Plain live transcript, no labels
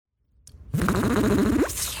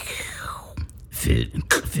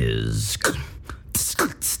Fizz.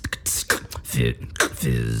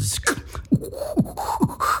 Fizz.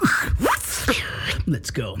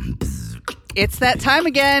 Let's go. It's that time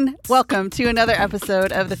again. Welcome to another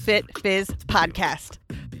episode of the Fit Fizz podcast.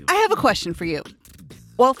 I have a question for you.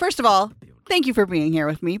 Well, first of all, thank you for being here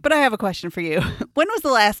with me, but I have a question for you. When was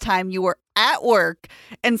the last time you were at work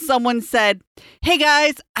and someone said, hey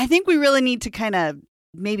guys, I think we really need to kind of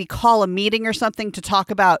maybe call a meeting or something to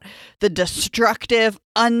talk about the destructive,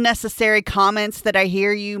 unnecessary comments that I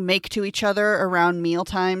hear you make to each other around meal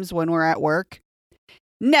times when we're at work?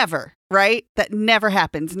 Never, right? That never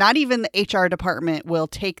happens. Not even the HR department will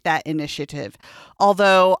take that initiative.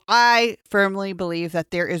 Although I firmly believe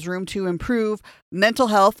that there is room to improve mental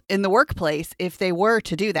health in the workplace if they were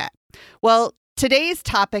to do that. Well, today's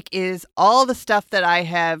topic is all the stuff that I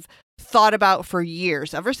have thought about for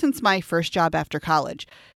years, ever since my first job after college.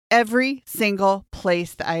 Every single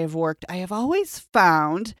place that I have worked, I have always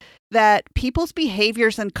found that people's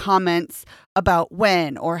behaviors and comments about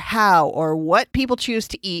when or how or what people choose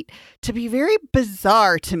to eat to be very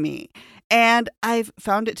bizarre to me. And I've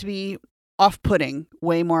found it to be off-putting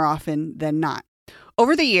way more often than not.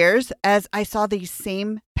 Over the years, as I saw these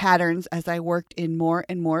same patterns as I worked in more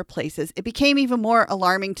and more places, it became even more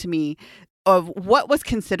alarming to me of what was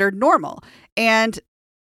considered normal. And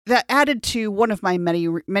that added to one of my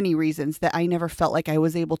many reasons that I never felt like I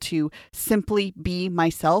was able to simply be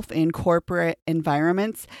myself in corporate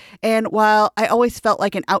environments. And while I always felt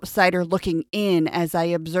like an outsider looking in as I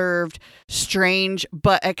observed strange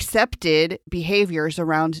but accepted behaviors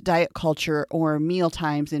around diet culture or meal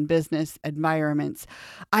times in business environments,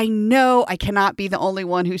 I know I cannot be the only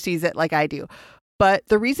one who sees it like I do. But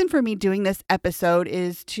the reason for me doing this episode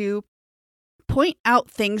is to point out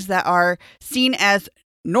things that are seen as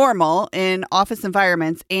normal in office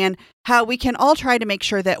environments and how we can all try to make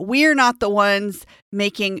sure that we're not the ones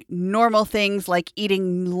making normal things like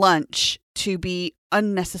eating lunch to be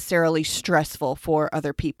unnecessarily stressful for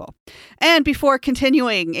other people. And before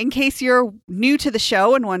continuing, in case you're new to the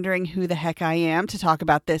show and wondering who the heck I am to talk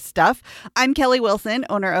about this stuff, I'm Kelly Wilson,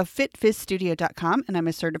 owner of FitFizzStudio.com, and I'm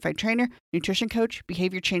a certified trainer, nutrition coach,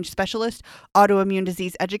 behavior change specialist, autoimmune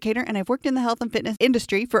disease educator, and I've worked in the health and fitness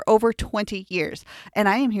industry for over 20 years. And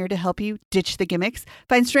I am here to help you ditch the gimmicks,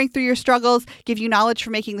 find strength through your struggles, give you knowledge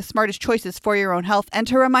for making the smartest choices for your own health, and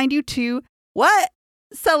to remind you to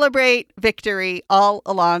celebrate victory all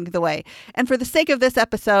along the way. And for the sake of this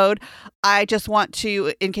episode, I just want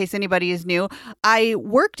to, in case anybody is new, I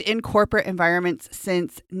worked in corporate environments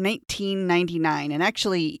since 1999. And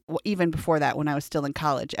actually, even before that, when I was still in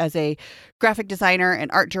college, as a graphic designer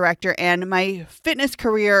and art director. And my fitness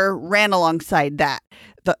career ran alongside that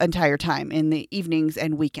the entire time in the evenings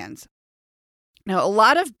and weekends. Now, a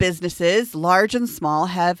lot of businesses, large and small,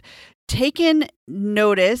 have taken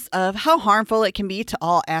notice of how harmful it can be to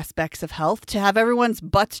all aspects of health to have everyone's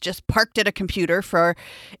butts just parked at a computer for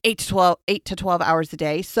 8 to 12 hours a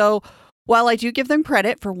day. So while I do give them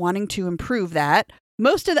credit for wanting to improve that,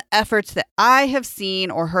 most of the efforts that I have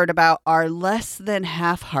seen or heard about are less than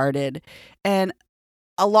half-hearted. And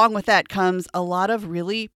along with that comes a lot of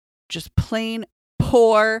really just plain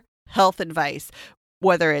poor health advice,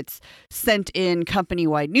 whether it's sent in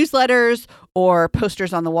company-wide newsletters or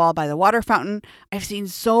posters on the wall by the water fountain. I've seen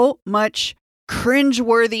so much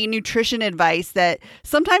cringeworthy nutrition advice that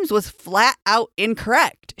sometimes was flat out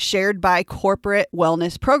incorrect, shared by corporate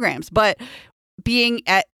wellness programs. But being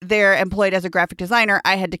employed as a graphic designer,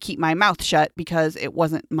 I had to keep my mouth shut because it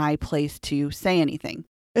wasn't my place to say anything.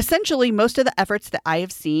 Essentially, most of the efforts that I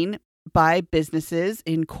have seen by businesses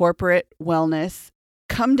in corporate wellness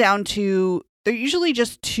come down to they're usually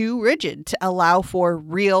just too rigid to allow for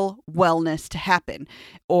real wellness to happen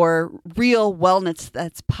or real wellness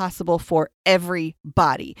that's possible for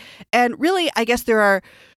everybody. And really, I guess there are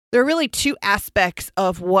really two aspects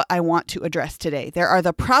of what I want to address today. There are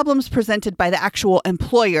the problems presented by the actual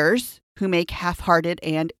employers who make half-hearted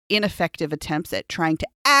and ineffective attempts at trying to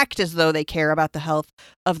act as though they care about the health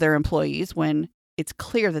of their employees when it's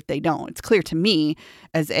clear that they don't. It's clear to me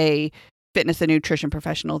as a fitness and nutrition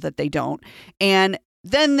professional that they don't. And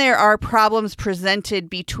then there are problems presented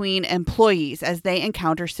between employees as they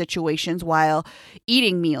encounter situations while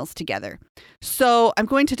eating meals together. So I'm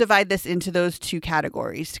going to divide this into those two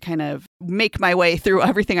categories to kind of make my way through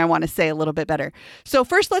everything I want to say a little bit better. So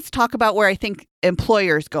first, let's talk about where I think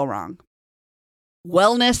employers go wrong.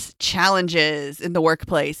 Wellness challenges in the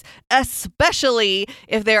workplace, especially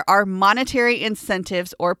if there are monetary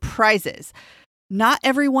incentives or prizes. Not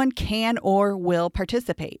everyone can or will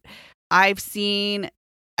participate. I've seen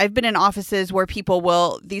I've been in offices where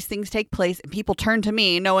these things take place and people turn to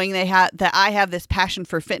me knowing that I have this passion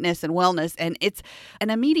for fitness and wellness. And it's an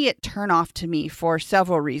immediate turnoff to me for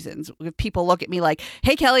several reasons. If people look at me like,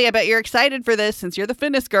 hey, Kelly, I bet you're excited for this since you're the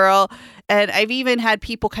fitness girl. And I've even had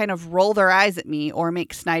people kind of roll their eyes at me or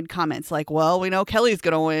make snide comments like, well, we know Kelly's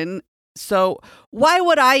going to win. So why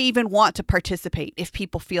would I even want to participate if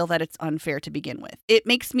people feel that it's unfair to begin with? It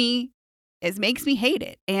makes me hate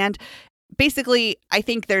it. And basically, I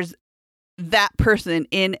think there's that person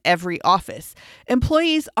in every office.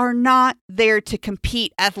 Employees are not there to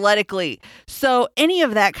compete athletically. So any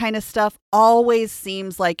of that kind of stuff always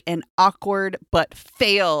seems like an awkward but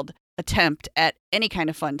failed attempt at any kind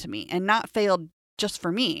of fun to me, and not failed just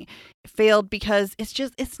for me. It failed because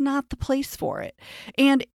it's not the place for it.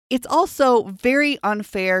 And it's also very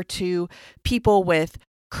unfair to people with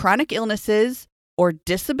chronic illnesses or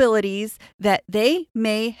disabilities that they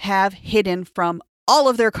may have hidden from all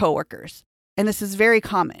of their coworkers. And this is very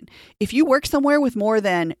common. If you work somewhere with more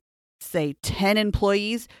than, say, 10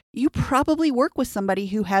 employees, you probably work with somebody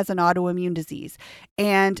who has an autoimmune disease.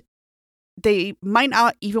 And they might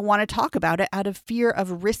not even want to talk about it out of fear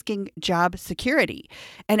of risking job security.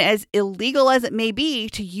 And as illegal as it may be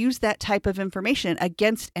to use that type of information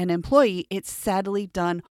against an employee, it's sadly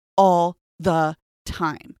done all the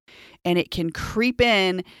time. And it can creep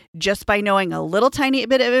in just by knowing a little tiny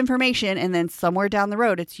bit of information, and then somewhere down the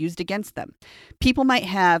road, it's used against them. People might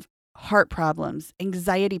have heart problems,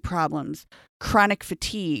 anxiety problems, chronic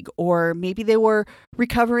fatigue, or maybe they were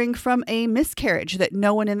recovering from a miscarriage that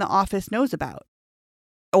no one in the office knows about,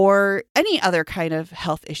 or any other kind of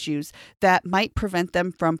health issues that might prevent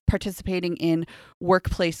them from participating in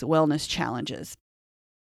workplace wellness challenges.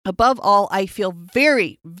 Above all, I feel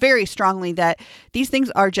very, very strongly that these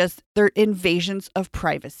things they're invasions of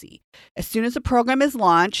privacy. As soon as a program is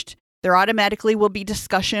launched, there automatically will be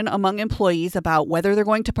discussion among employees about whether they're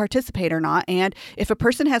going to participate or not. And if a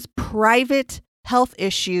person has private health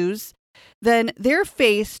issues, then they're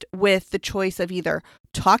faced with the choice of either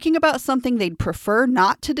talking about something they'd prefer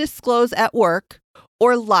not to disclose at work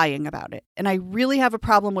or lying about it. And I really have a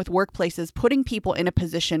problem with workplaces putting people in a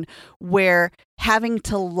position where having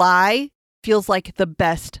to lie feels like the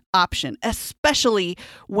best option, especially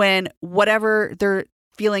when whatever they're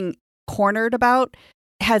feeling cornered about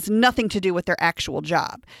has nothing to do with their actual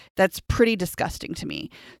job. That's pretty disgusting to me.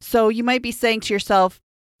 So you might be saying to yourself,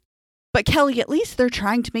 but Kelly, at least they're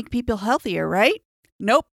trying to make people healthier, right?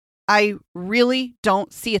 Nope. I really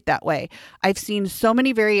don't see it that way. I've seen so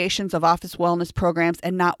many variations of office wellness programs,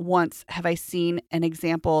 and not once have I seen an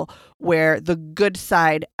example where the good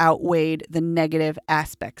side outweighed the negative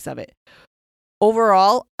aspects of it.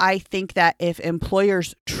 Overall, I think that if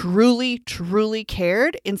employers truly, truly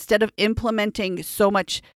cared, instead of implementing so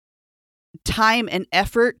much time and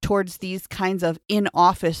effort towards these kinds of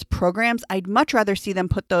in-office programs, I'd much rather see them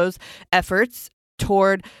put those efforts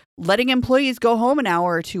toward letting employees go home an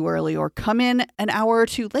hour or two early or come in an hour or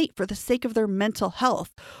two late for the sake of their mental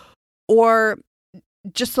health, or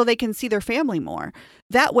just so they can see their family more.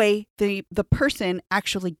 That way, the person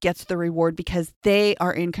actually gets the reward because they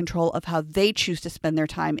are in control of how they choose to spend their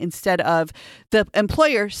time, instead of the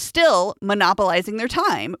employer still monopolizing their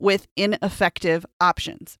time with ineffective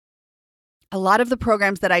options. A lot of the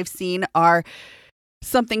programs that I've seen are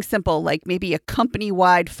something simple, like maybe a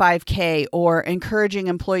company-wide 5K, or encouraging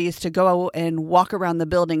employees to go and walk around the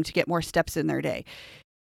building to get more steps in their day.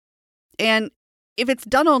 And if it's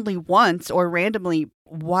done only once or randomly,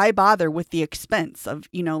 why bother with the expense of,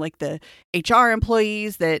 like the HR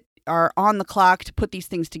employees that are on the clock to put these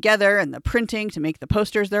things together, and the printing to make the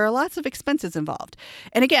posters? There are lots of expenses involved.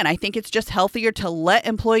 And again, I think it's just healthier to let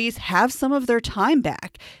employees have some of their time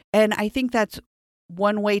back. And I think that's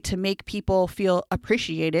one way to make people feel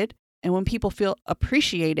appreciated. And when people feel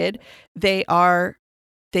appreciated, they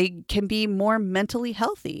can be more mentally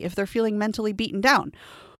healthy if they're feeling mentally beaten down.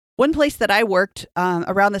 One place that I worked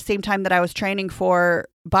around the same time that I was training for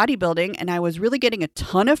bodybuilding, and I was really getting a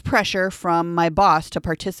ton of pressure from my boss to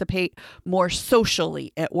participate more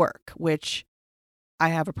socially at work, which I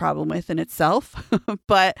have a problem with in itself.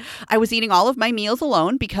 But I was eating all of my meals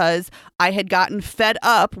alone because I had gotten fed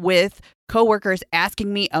up with coworkers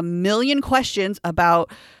asking me a million questions about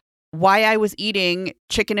why I was eating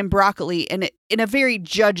chicken and broccoli in a very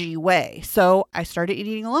judgy way. So I started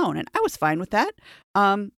eating alone, and I was fine with that.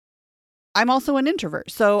 I'm also an introvert,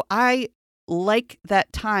 so I like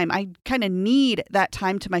that time. I kind of need that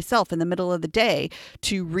time to myself in the middle of the day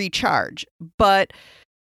to recharge. But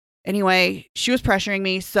anyway, she was pressuring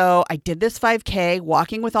me, so I did this 5K,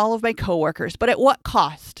 walking with all of my coworkers. But at what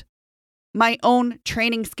cost? my own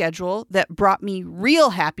training schedule that brought me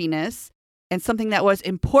real happiness and something that was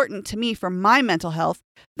important to me for my mental health,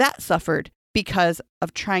 that suffered because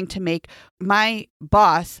of trying to make my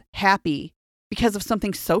boss happy because of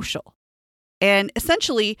something social. And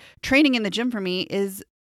essentially, training in the gym for me is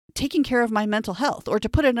taking care of my mental health. Or to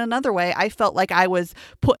put it another way, I felt like I was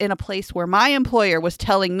put in a place where my employer was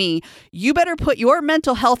telling me, you better put your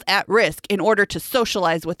mental health at risk in order to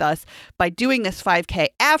socialize with us by doing this 5K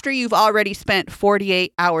after you've already spent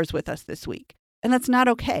 48 hours with us this week. And that's not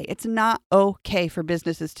okay. It's not okay for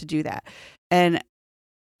businesses to do that. And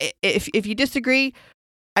if you disagree,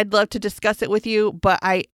 I'd love to discuss it with you. But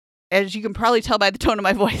as you can probably tell by the tone of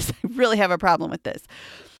my voice, I really have a problem with this.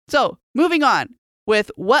 So moving on with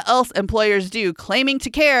what else employers do, claiming to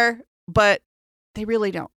care, but they really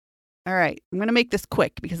don't. All right, I'm going to make this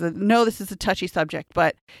quick because I know this is a touchy subject,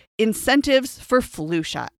 but incentives for flu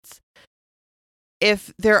shots.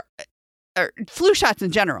 If there are flu shots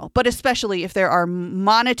in general, but especially if there are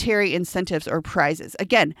monetary incentives or prizes,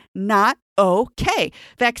 again, not okay.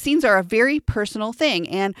 Vaccines are a very personal thing,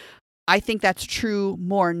 and I think that's true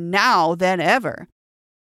more now than ever.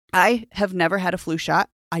 I have never had a flu shot.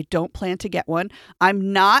 I don't plan to get one.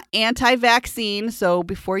 I'm not anti-vaccine, so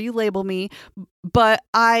before you label me, but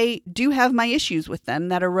I do have my issues with them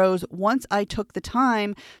that arose once I took the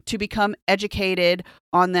time to become educated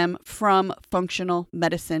on them from functional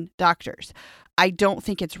medicine doctors. I don't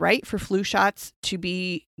think it's right for flu shots to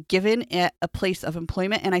be given at a place of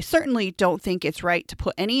employment, and I certainly don't think it's right to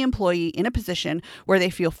put any employee in a position where they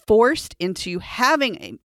feel forced into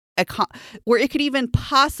having where it could even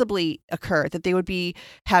possibly occur that they would be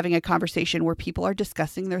having a conversation where people are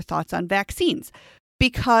discussing their thoughts on vaccines,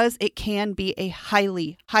 because it can be a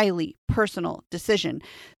highly, highly personal decision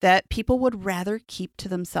that people would rather keep to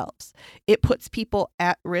themselves. It puts people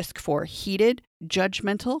at risk for heated,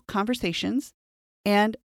 judgmental conversations,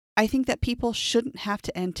 and I think that people shouldn't have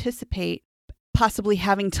to anticipate possibly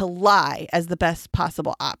having to lie as the best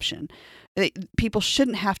possible option. People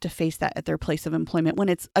shouldn't have to face that at their place of employment when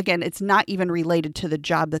it's not even related to the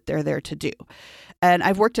job that they're there to do. And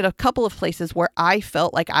I've worked at a couple of places where I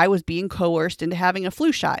felt like I was being coerced into having a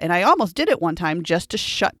flu shot. And I almost did it one time just to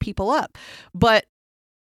shut people up. But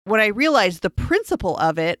when I realized the principle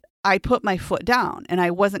of it, I put my foot down and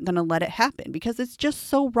I wasn't going to let it happen because it's just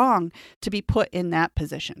so wrong to be put in that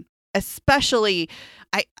position. Especially,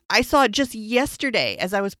 I saw it just yesterday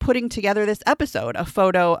as I was putting together this episode, a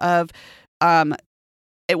photo of,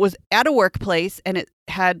 it was at a workplace and it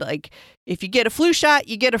had like, if you get a flu shot,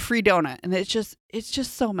 you get a free donut. And it's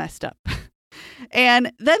just so messed up.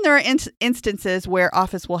 And then there are instances where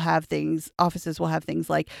offices will have things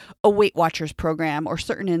like a Weight Watchers program or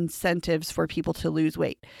certain incentives for people to lose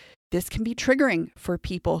weight. This can be triggering for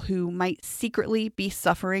people who might secretly be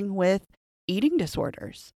suffering with eating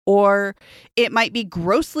disorders, or it might be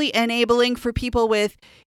grossly enabling for people with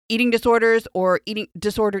eating disorders or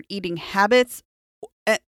disordered eating habits.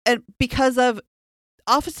 And because of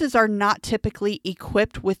offices are not typically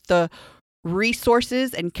equipped with the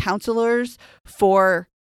resources and counselors for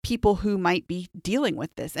people who might be dealing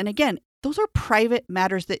with this. And again, those are private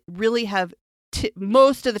matters that really have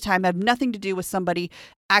most of the time have nothing to do with somebody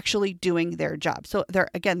actually doing their job. So they're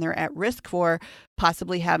at risk for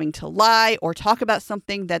possibly having to lie or talk about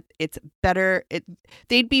something that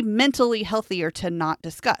they'd be mentally healthier to not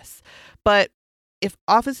discuss. But if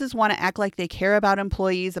offices want to act like they care about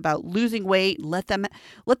employees, about losing weight, let them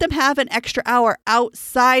have an extra hour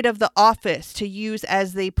outside of the office to use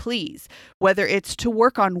as they please, whether it's to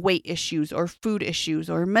work on weight issues or food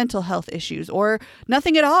issues or mental health issues or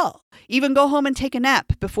nothing at all. Even go home and take a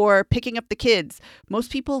nap before picking up the kids.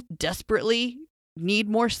 Most people desperately need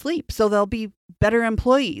more sleep, so they'll be better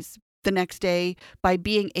employees the next day by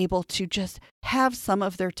being able to just have some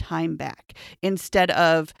of their time back instead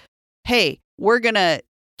of, hey, we're going to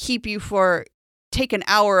take an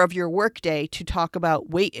hour of your workday to talk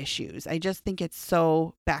about weight issues. I just think it's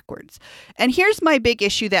so backwards. And here's my big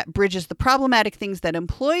issue that bridges the problematic things that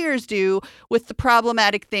employers do with the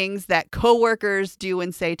problematic things that coworkers do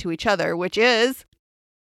and say to each other, which is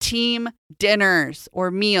team dinners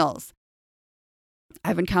or meals.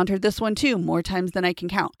 I've encountered this one too, more times than I can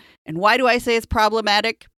count. And why do I say it's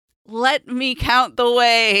problematic? Let me count the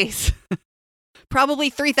ways. Probably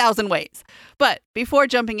 3,000 ways. But before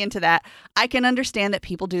jumping into that, I can understand that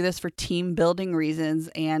people do this for team building reasons.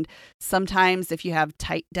 And sometimes if you have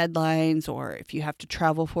tight deadlines or if you have to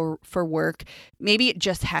travel for work, maybe it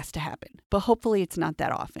just has to happen. But hopefully it's not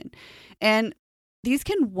that often. And these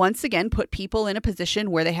can once again put people in a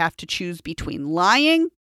position where they have to choose between lying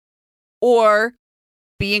or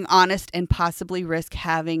being honest and possibly risk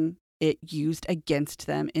having it used against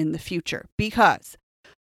them in the future, because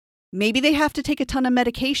maybe they have to take a ton of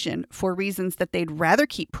medication for reasons that they'd rather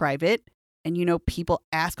keep private. And, people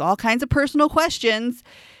ask all kinds of personal questions,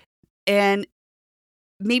 and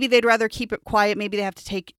maybe they'd rather keep it quiet. Maybe they have to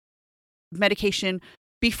take medication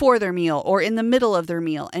before their meal or in the middle of their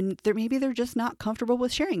meal. And maybe they're just not comfortable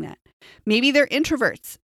with sharing that. Maybe they're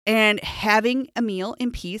introverts, and having a meal in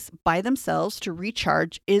peace by themselves to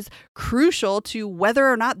recharge is crucial to whether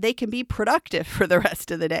or not they can be productive for the rest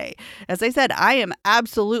of the day. As I said, I am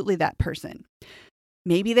absolutely that person.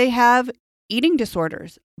 Maybe they have eating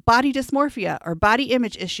disorders, body dysmorphia, or body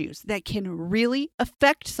image issues that can really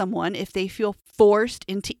affect someone if they feel forced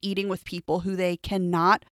into eating with people who they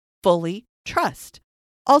cannot fully trust.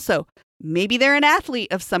 Also, maybe they're an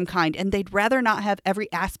athlete of some kind and they'd rather not have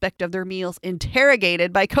every aspect of their meals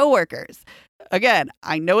interrogated by coworkers. Again,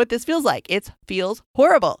 I know what this feels like. It feels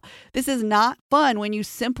horrible. This is not fun when you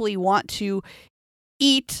simply want to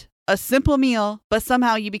eat a simple meal, but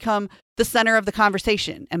somehow you become the center of the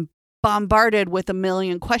conversation and bombarded with a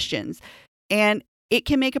million questions. And it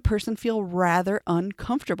can make a person feel rather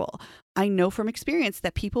uncomfortable. I know from experience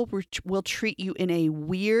that people will treat you in a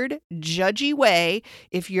weird, judgy way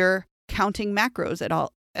if you're counting macros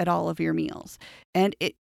at all of your meals. And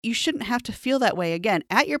you shouldn't have to feel that way, again,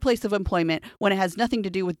 at your place of employment when it has nothing to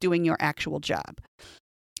do with doing your actual job.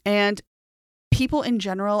 And people in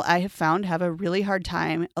general, I have found, have a really hard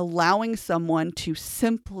time allowing someone to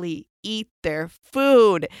simply eat their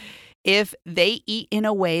food if they eat in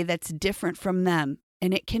a way that's different from them.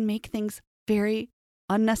 And it can make things very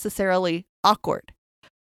unnecessarily awkward.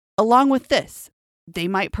 Along with this, they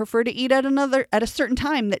might prefer to eat at a certain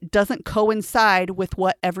time that doesn't coincide with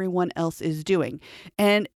what everyone else is doing.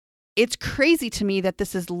 And it's crazy to me that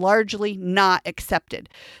this is largely not accepted.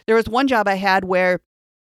 There was one job I had where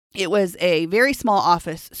it was a very small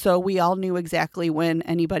office, so we all knew exactly when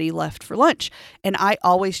anybody left for lunch. And I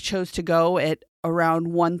always chose to go at around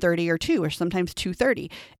 1:30 or 2 or sometimes 2:30.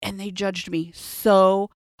 And they judged me so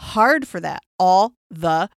hard for that all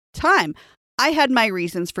the time. I had my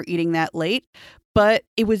reasons for eating that late, but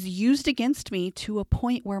it was used against me to a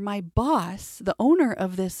point where my boss, the owner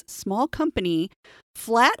of this small company,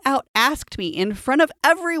 flat out asked me in front of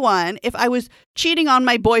everyone if I was cheating on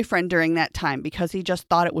my boyfriend during that time because he just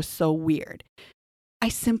thought it was so weird. I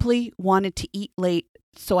simply wanted to eat late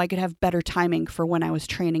so I could have better timing for when I was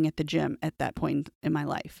training at the gym at that point in my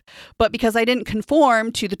life. But because I didn't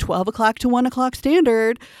conform to the 12 o'clock to 1 o'clock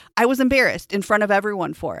standard, I was embarrassed in front of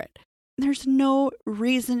everyone for it. There's no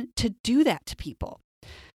reason to do that to people.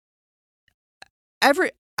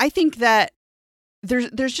 I think that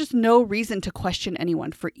there's just no reason to question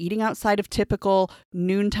anyone for eating outside of typical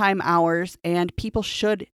noontime hours, and people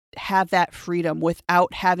should have that freedom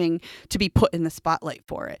without having to be put in the spotlight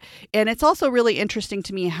for it. And it's also really interesting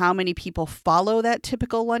to me how many people follow that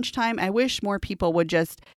typical lunchtime. I wish more people would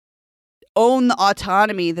just own the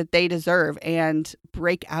autonomy that they deserve and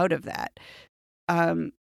break out of that.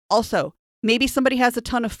 Also, maybe somebody has a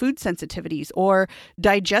ton of food sensitivities or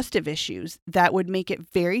digestive issues that would make it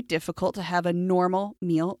very difficult to have a normal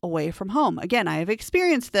meal away from home. Again, I have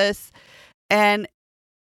experienced this, and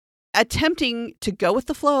attempting to go with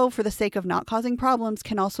the flow for the sake of not causing problems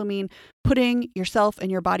can also mean putting yourself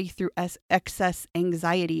and your body through excess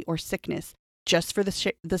anxiety or sickness just for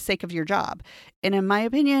the sake of your job. And in my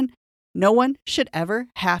opinion, no one should ever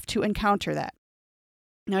have to encounter that.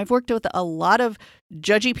 Now, I've worked with a lot of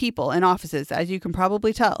judgy people in offices, as you can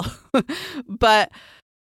probably tell, but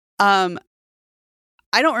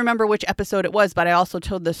I don't remember which episode it was, but I also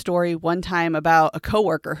told the story one time about a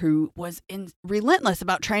coworker who was relentless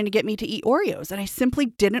about trying to get me to eat Oreos, and I simply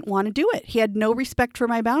didn't want to do it. He had no respect for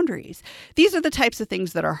my boundaries. These are the types of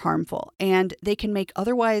things that are harmful, and they can make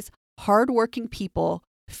otherwise hardworking people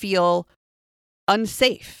feel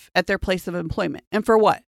unsafe at their place of employment. And for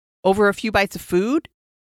what? Over a few bites of food?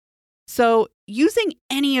 So using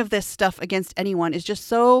any of this stuff against anyone is just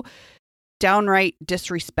so downright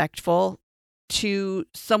disrespectful to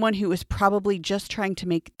someone who is probably just trying to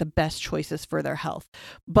make the best choices for their health.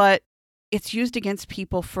 But it's used against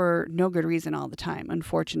people for no good reason all the time,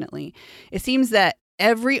 unfortunately. It seems that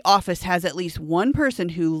every office has at least one person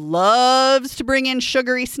who loves to bring in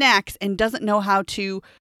sugary snacks and doesn't know how to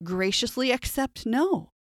graciously accept no.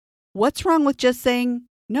 What's wrong with just saying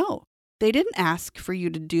no? They didn't ask for you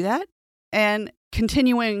to do that. And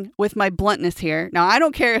continuing with my bluntness here. Now, I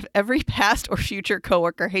don't care if every past or future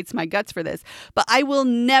coworker hates my guts for this, but I will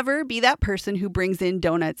never be that person who brings in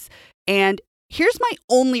donuts. And here's my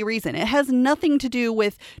only reason. It has nothing to do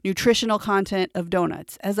with nutritional content of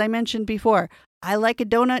donuts. As I mentioned before, I like a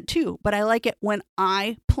donut too, but I like it when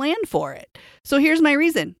I plan for it. So here's my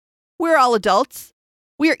reason. We're all adults.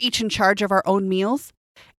 We are each in charge of our own meals.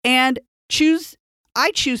 And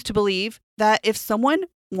I choose to believe that if someone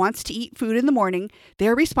wants to eat food in the morning,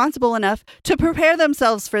 they're responsible enough to prepare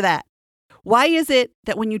themselves for that. Why is it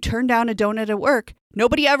that when you turn down a donut at work,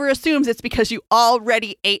 nobody ever assumes it's because you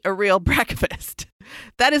already ate a real breakfast?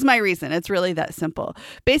 That is my reason. It's really that simple.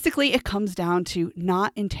 Basically, it comes down to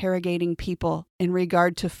not interrogating people in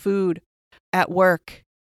regard to food at work.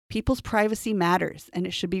 People's privacy matters and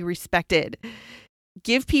it should be respected.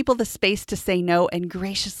 Give people the space to say no and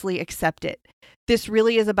graciously accept it. This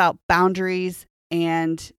really is about boundaries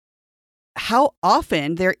and how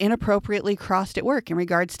often they're inappropriately crossed at work in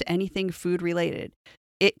regards to anything food related.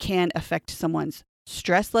 It can affect someone's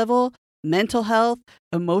stress level, mental health,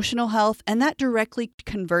 emotional health, and that directly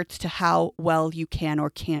converts to how well you can or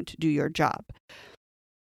can't do your job.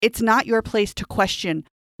 It's not your place to question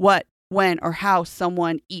what, when, or how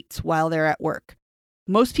someone eats while they're at work.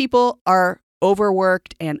 Most people are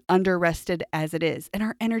overworked and underrested as it is, and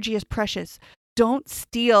our energy is precious. Don't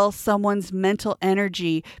steal someone's mental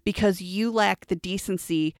energy because you lack the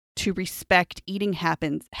decency to respect eating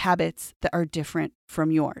habits that are different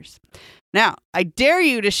from yours. Now, I dare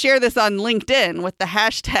you to share this on LinkedIn with the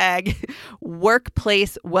hashtag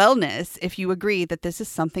workplace wellness if you agree that this is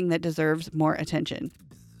something that deserves more attention.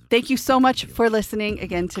 Thank you so much for listening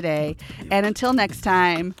again today. And until next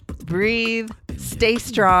time, breathe, stay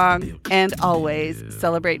strong, and always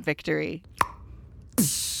celebrate victory.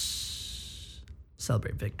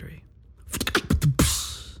 Celebrate victory.